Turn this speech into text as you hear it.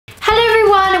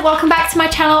everyone, welcome back to my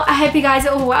channel. I hope you guys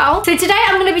are all well. So today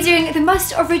I'm going to be doing the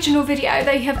most original video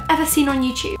that you have ever seen on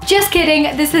YouTube. Just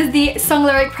kidding, this is the song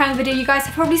lyric prank video. You guys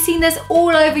have probably seen this all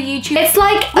over YouTube. It's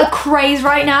like a craze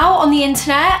right now on the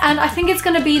internet, and I think it's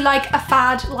going to be like a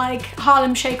fad, like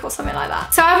Harlem Shake or something like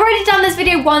that. So I've already done this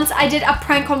video once. I did a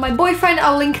prank on my boyfriend.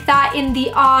 I'll link that in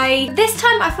the eye. This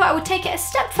time I thought I would take it a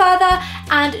step further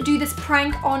and do this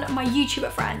prank on my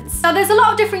YouTuber friends. Now there's a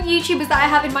lot of different YouTubers that I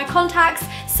have in my contacts.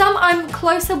 Some I'm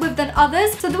closer with than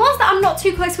others. So the ones that I'm not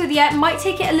too close with yet might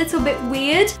take it a little bit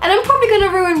weird. And I'm probably gonna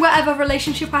ruin whatever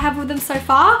relationship I have with them so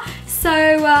far. So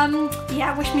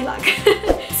yeah, wish me luck.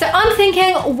 So I'm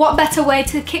thinking, what better way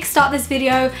to kickstart this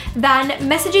video than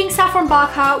messaging Saffron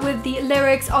Barker with the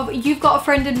lyrics of "You've Got a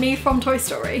Friend in Me" from Toy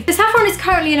Story. So Saffron is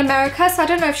currently in America, so I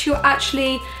don't know if she'll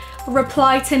actually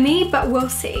reply to me, but we'll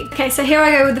see. Okay, so here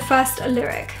I go with the first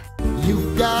lyric.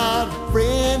 You've got a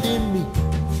friend in me.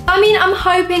 I mean, I'm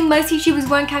hoping most YouTubers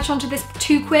won't catch on to this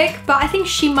too quick, but I think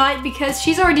she might because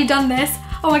she's already done this.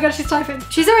 Oh my god, she's typing.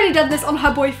 She's already done this on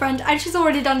her boyfriend and she's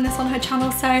already done this on her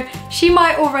channel, so she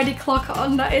might already clock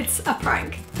on that it's a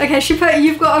prank. Okay, she put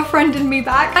 "You've Got a Friend in Me"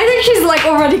 back. I think she's like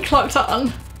already clocked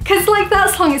on. Because like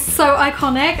that song is so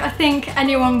iconic, I think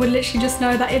anyone would literally just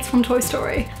know that it's from Toy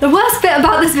Story. The worst bit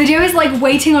about this video is like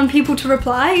waiting on people to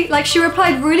reply. Like she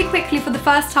replied really quickly for the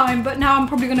first time, but now I'm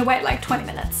probably gonna wait like 20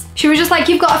 minutes. She was just like,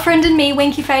 "You've got a friend in me,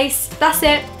 winky face. That's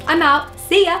it, I'm out.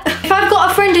 See ya." If I've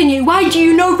got a friend in you, why do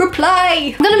you no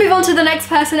reply? I'm gonna move on to the next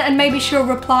person and maybe she'll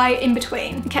reply in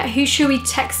between. Okay, who should we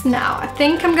text now? I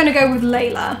think I'm gonna go with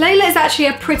Layla. Layla is actually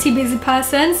a pretty busy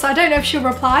person, so I don't know if she'll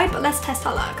reply, but let's test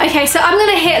her luck. Okay, so I'm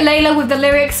gonna hit Layla with the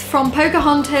lyrics from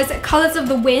Pocahontas' Colors of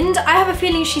the Wind. I have a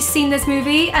feeling she's seen this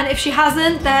movie, and if she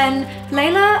hasn't, then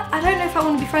Layla, I don't know if I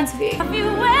want to be friends with you. Have you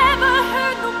ever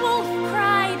heard the wolf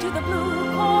cry to the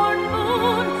blue corn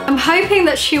moon? I'm hoping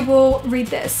that she will read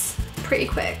this pretty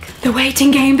quick. The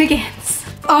waiting game begins.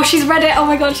 Oh, she's read it. Oh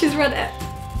my god, she's read it.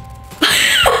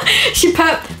 She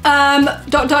put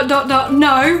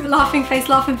no, laughing face,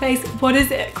 what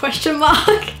is it, question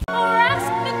mark. Or ask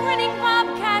the grinning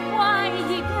bobcat why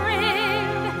he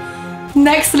grinned.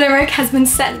 Next lyric has been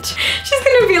sent. She's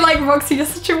gonna be like, "Roxy, you're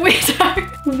such a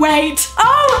weirdo." Wait.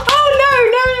 Oh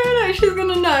no, she's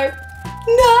gonna know.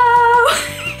 No.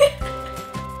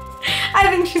 I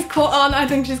think she's caught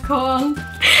on,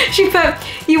 She put,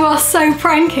 "You are so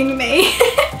pranking me."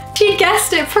 She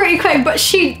guessed it pretty quick, but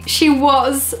she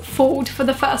was fooled for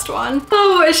the first one.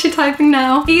 Oh, what is she typing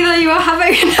now? Either you are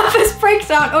having a nervous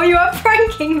breakdown or you are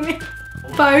pranking me.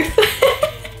 Both.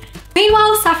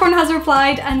 Meanwhile, Saffron has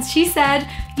replied and she said,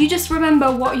 "You just remember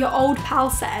what your old pal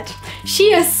said."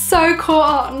 She is so caught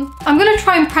on. I'm gonna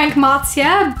try and prank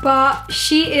Marzia, but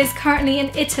she is currently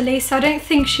in Italy, so I don't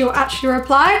think she'll actually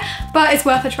reply, but it's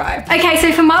worth a try. Okay,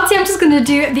 so for Marzia, I'm just gonna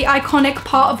do the iconic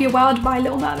 "Part of Your World" by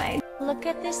Little Mermaid. Look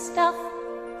at this stuff,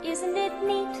 isn't it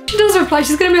neat? She does reply.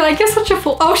 She's gonna be like, "You're such a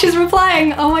fool." Oh, she's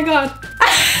replying. Oh my god.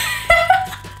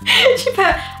 She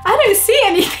put, "I don't see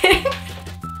anything."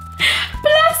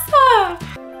 Bless her.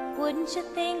 Wouldn't you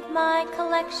think my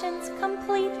collection's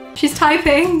complete? She's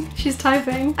typing.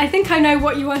 I think I know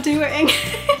what you are doing.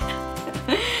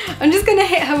 I'm just gonna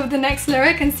hit her with the next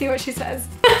lyric and see what she says.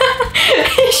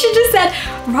 She just said,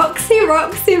 "Roxy,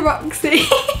 Roxy, Roxy."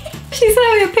 She sent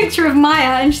me a picture of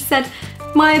Maya and she said,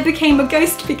 "Maya became a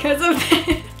ghost because of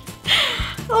this."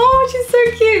 Oh, she's so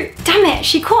cute. Damn it,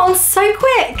 she caught on so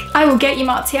quick. I will get you,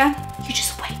 Marzia. You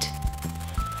just wait.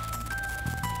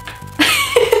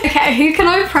 Okay, who can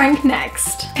I prank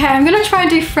next? Okay, I'm gonna try and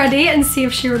do Freddie and see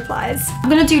if she replies. I'm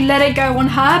gonna do "Let It Go" on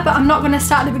her, but I'm not gonna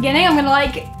start at the beginning. I'm gonna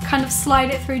like kind of slide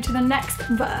it through to the next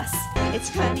verse. It's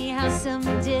funny how some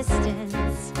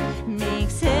distance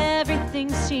makes everything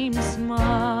seem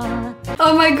small.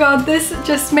 Oh my god, this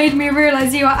just made me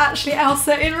realize you are actually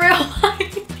Elsa in real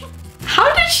life.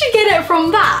 How did she get it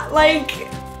from that? Like,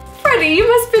 Freddie, you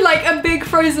must be like a big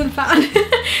Frozen fan.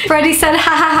 Freddie said,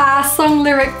 "Ha ha ha, song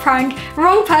lyric prank.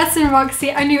 Wrong person,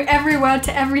 Roxy. I knew every word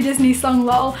to every Disney song,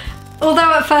 lol."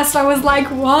 Although at first I was like,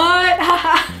 what?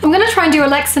 I'm gonna try and do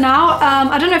Alexa now.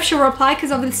 I don't know if she'll reply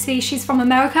because obviously she's from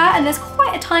America and there's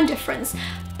quite a time difference,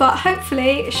 but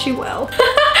hopefully she will.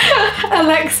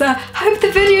 Alexa, hope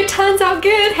the video turns out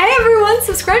good. Hey everyone,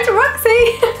 subscribe to Roxy.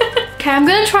 Okay, I'm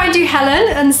gonna try and do Helen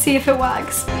and see if it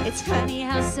works. It's funny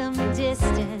how some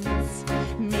distance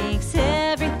makes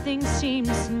everything seem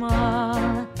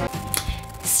small.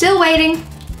 Still waiting.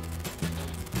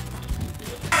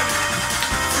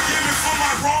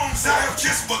 Wrongs, I have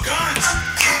just begun.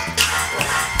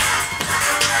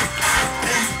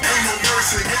 Ain't no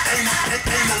mercy, ain't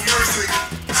no mercy.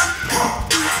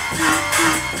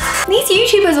 These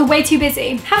YouTubers are way too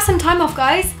busy. Have some time off,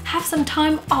 guys. Have some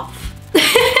time off.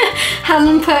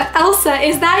 Helen put, Elsa,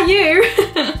 is that you?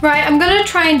 Right, I'm gonna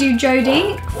try and do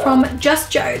Jodie from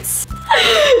Just Jodes.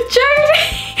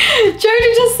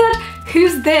 Jodie just said,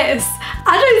 who's this?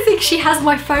 I don't think she has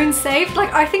my phone saved.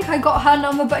 Like, I think I got her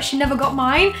number, but she never got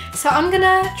mine. So I'm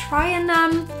gonna try and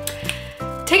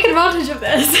take advantage of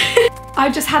this. I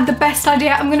just had the best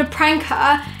idea. I'm gonna prank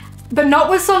her, but not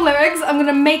with song lyrics. I'm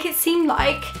gonna make it seem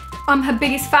like I'm her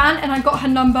biggest fan and I got her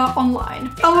number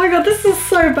online. Oh my god, this is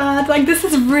so bad. Like, this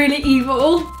is really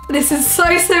evil. This is so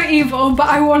evil, but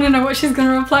I want to know what she's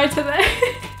gonna reply to this.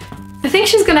 I think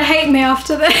she's gonna hate me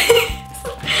after this.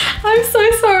 I'm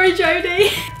so sorry,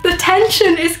 Jodie. The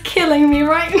tension is killing me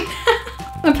right now.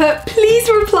 I put, please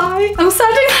reply. I'm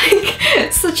sounding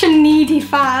like such a needy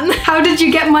fan. How did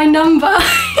you get my number?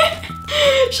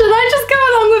 Should I just go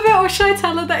along with it or should I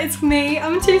tell her that it's me?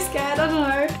 I'm too scared, I don't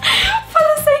know. For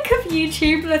the sake of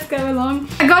YouTube, let's go along.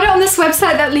 I got it on this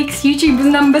website that leaks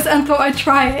YouTubers' numbers and thought I'd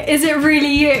try it. Is it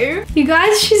really you? You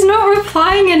guys, she's not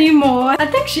replying anymore. I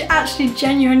think she actually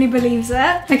genuinely believes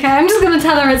it. Okay, I'm just gonna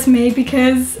tell her it's me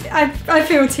because I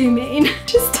feel too mean.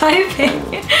 Just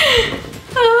typing.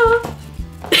 Oh.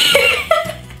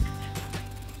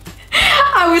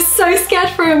 I was so scared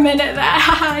for a minute there.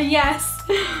 Haha, yes.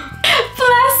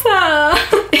 Bless her.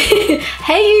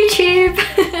 Hey YouTube.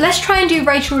 Let's try and do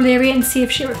Rachel Leary and see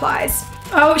if she replies.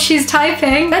 Oh, she's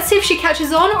typing. Let's see if she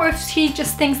catches on or if she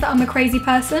just thinks that I'm a crazy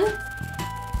person.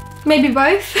 Maybe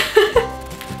both.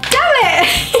 Damn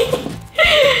it.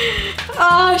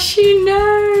 Oh, she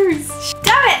knows.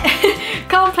 Damn it.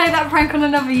 Can't play that prank on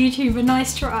another YouTuber.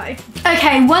 Nice try.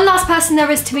 Okay, one last person there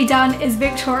is to be done is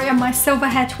Victoria, my silver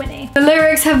hair twinnie. The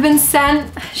lyrics have been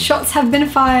sent. Shots have been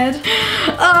fired.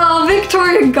 Oh,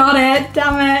 Victoria got it.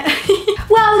 Damn it.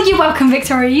 Well, you're welcome,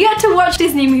 Victoria. You get to watch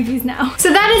Disney movies now.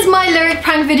 So that is my lyric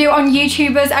prank video on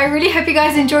YouTubers. I really hope you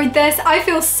guys enjoyed this. I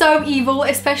feel so evil,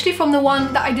 especially from the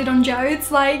one that I did on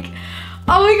Jodes. Like,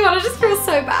 oh my god, I just feel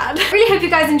so bad. I really hope you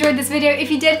guys enjoyed this video.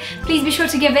 If you did, please be sure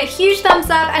to give it a huge thumbs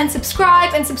up and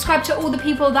subscribe to all the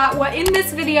people that were in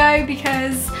this video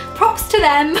because props to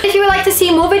them. If you would like to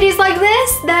see more videos like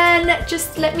this, then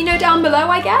just let me know down below,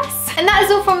 I guess. And that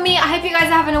is all from me. I hope you guys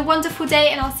are having a wonderful day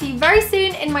and I'll see you very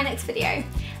soon in my next video.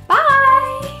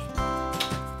 Bye!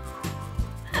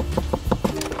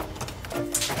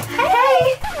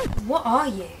 Hey! What are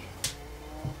you?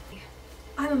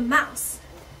 I'm a mouse.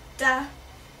 Duh.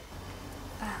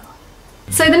 Oh.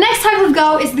 So the next type of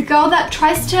girl is the girl that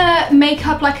tries to make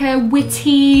up like a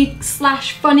witty /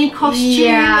 funny costume.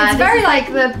 Yeah, it's very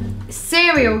like the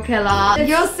serial killer.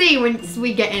 You'll see once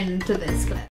we get into this clip.